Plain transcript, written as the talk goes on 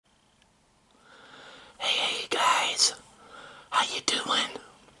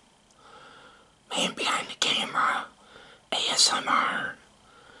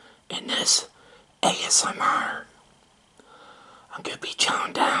ASMR. I'm going to be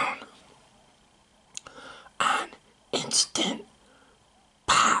chowing down on instant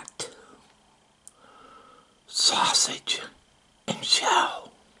pot sausage and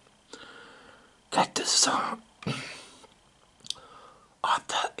shell. Got this off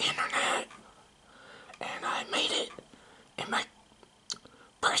the internet and I made it in my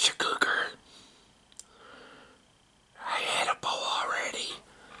pressure cooker. I had a bowl already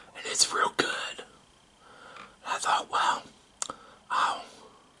and it's real good. I thought, well, I'll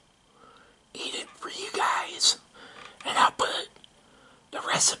eat it for you guys and I'll put the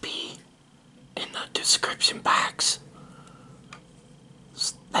recipe in the description box.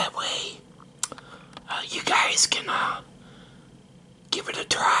 That way, you guys can give it a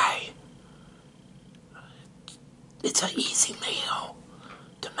try. It's an easy meal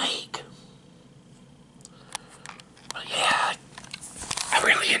to make. But yeah, I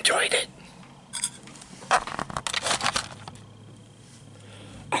really enjoyed it.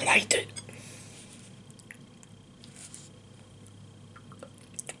 I liked it.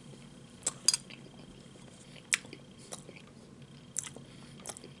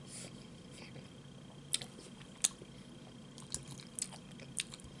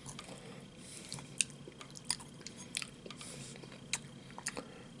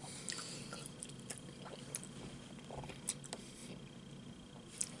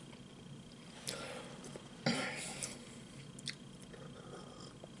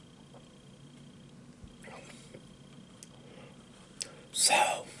 So,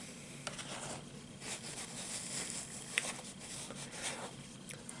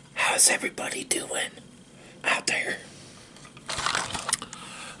 how's everybody doing out there?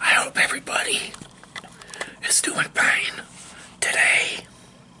 I hope everybody is doing fine today.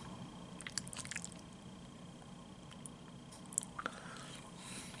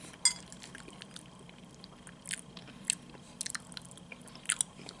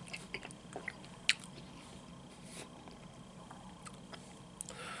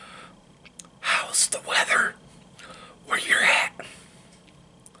 How's the weather where you're at?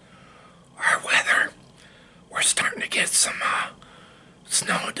 Our weather, we're starting to get some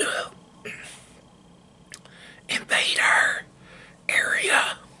snow to invade our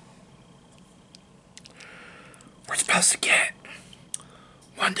area. We're supposed to get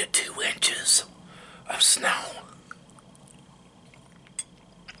 1 to 2 inches of snow.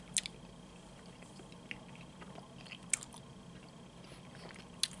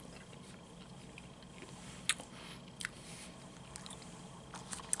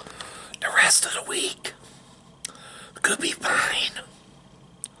 The rest of the week could be fine,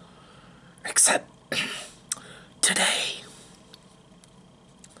 except today.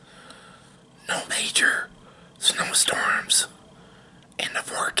 No major snowstorms in the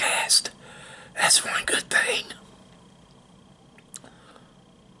forecast. That's one good thing.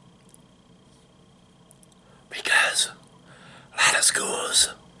 Because a lot of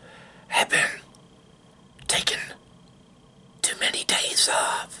schools have been taking too many days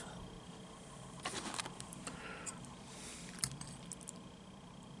off.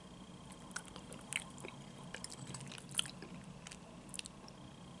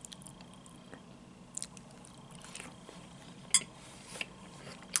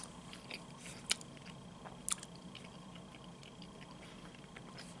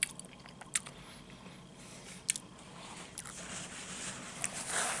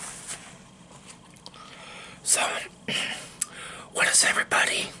 So, what is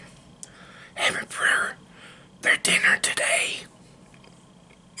everybody having for their dinner today?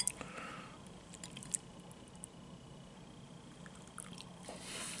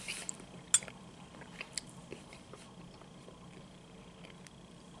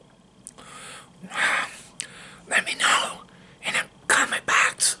 Let me know in the comment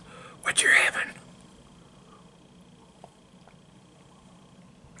box what you're having.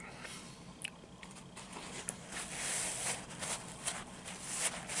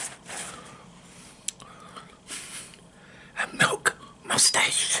 A milk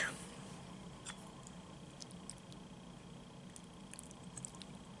mustache.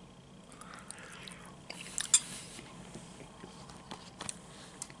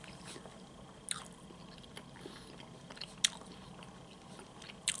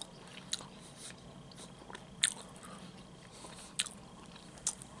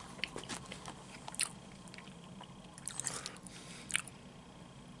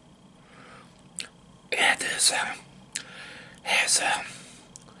 Yeah, this has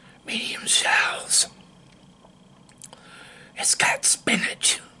medium shells. It's got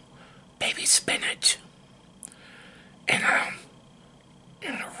spinach, baby spinach, and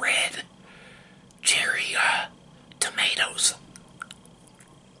red cherry tomatoes.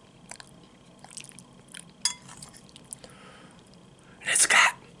 And it's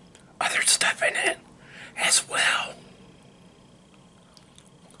got other stuff in it as well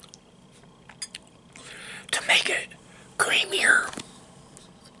to make it creamier.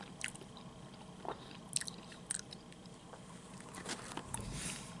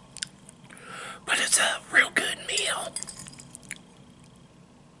 But it's a real good meal.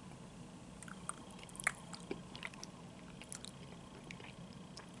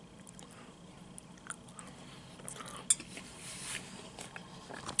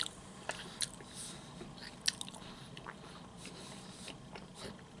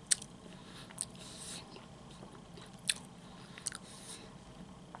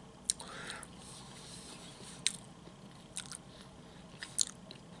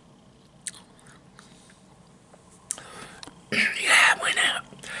 Yeah, I went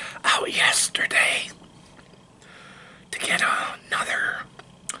out yesterday to get another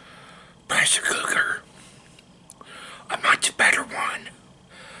pressure cooker. A much better one.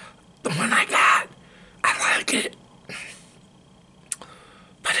 The one I got, I like it,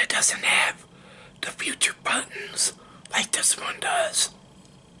 but it doesn't have the future buttons like this one does.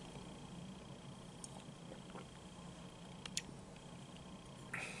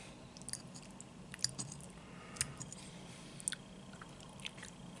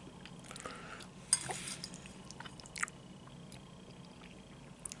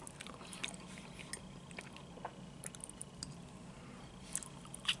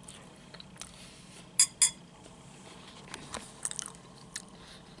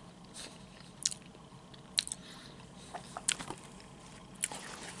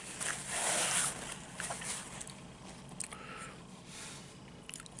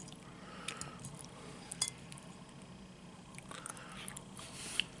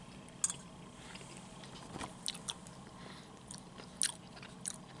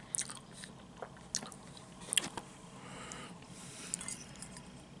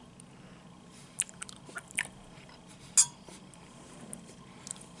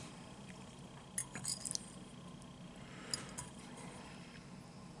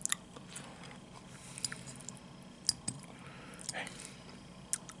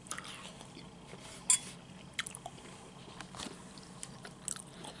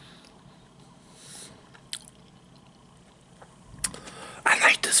 I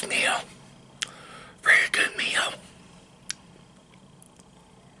like this meal. Very good meal.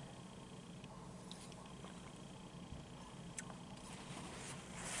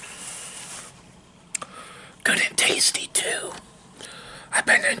 Good and tasty too. I've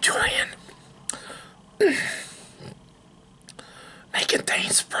been enjoying making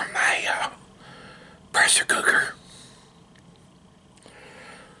things from my pressure cooker.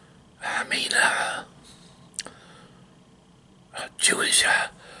 I made a Jewish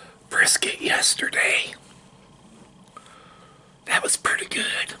brisket yesterday. That was pretty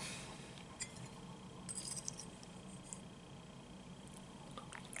good.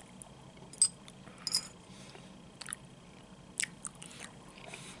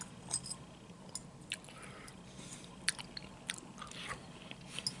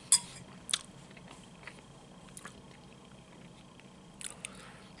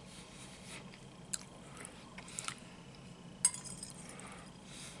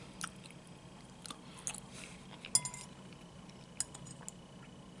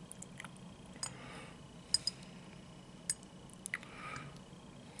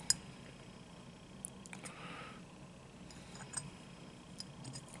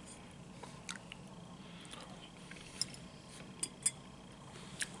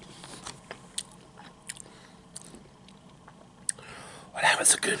 Well, that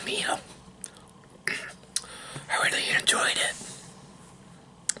was a good meal. I really enjoyed it.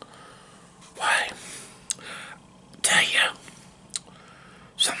 Why? Tell you,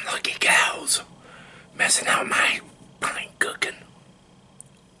 some lucky cows messing out my fine cooking.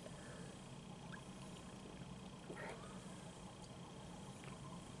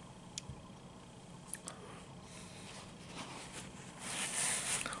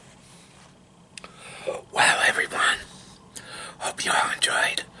 Well, everyone, hope you all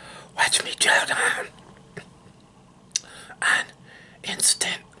enjoyed watching me chow down on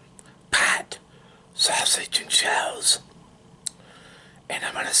instant pot sausage and shells. And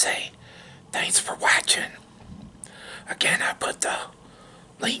I'm gonna say thanks for watching. Again, I put the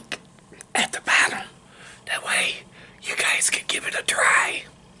link at the bottom. That way you guys can give it a try.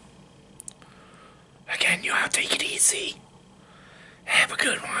 Again, you all take it easy. Have a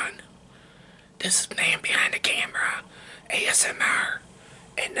good one. This is Man Behind the Camera, ASMR,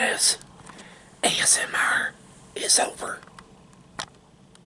 and this ASMR is over.